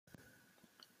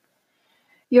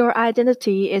Your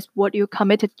identity is what you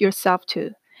committed yourself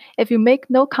to. If you make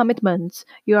no commitments,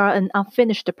 you are an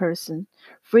unfinished person.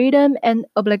 Freedom and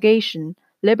obligation,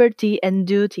 liberty and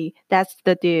duty, that's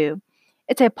the deal.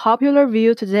 It's a popular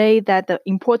view today that the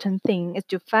important thing is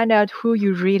to find out who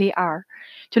you really are,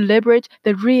 to liberate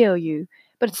the real you.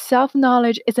 But self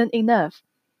knowledge isn't enough.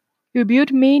 You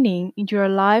build meaning into your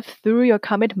life through your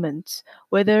commitments,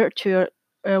 whether to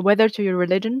your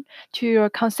religion, to your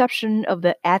conception of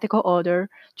the ethical order,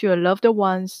 to your loved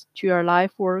ones, to your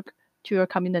life work, to your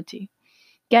community.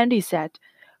 Gandhi said,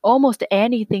 "Almost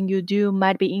anything you do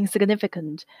might be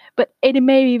insignificant, but it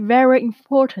may be very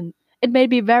important. It may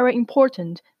be very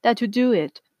important that you do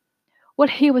it." What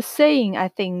he was saying, I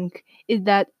think, is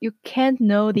that you can't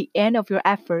know the end of your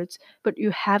efforts, but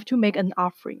you have to make an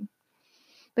offering.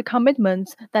 The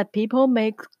commitments that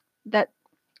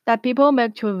that people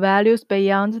make to values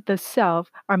beyond the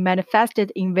self are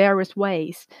manifested in various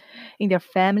ways in their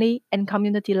family and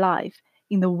community life,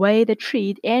 in the way they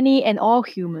treat any and all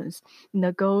humans, in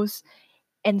the goals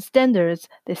and standards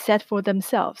they set for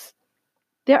themselves.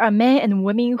 There are men and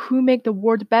women who make the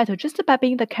world better just by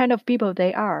being the kind of people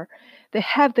they are. They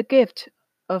have the gift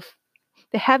of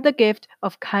they have the gift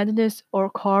of kindness or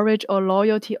courage or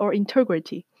loyalty or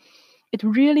integrity. It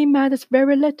really matters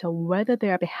very little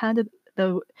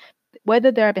the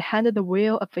whether they are behind the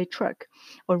wheel of a truck,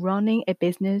 or running a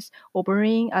business, or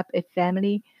bringing up a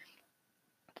family.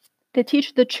 They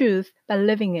teach the truth by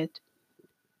living it.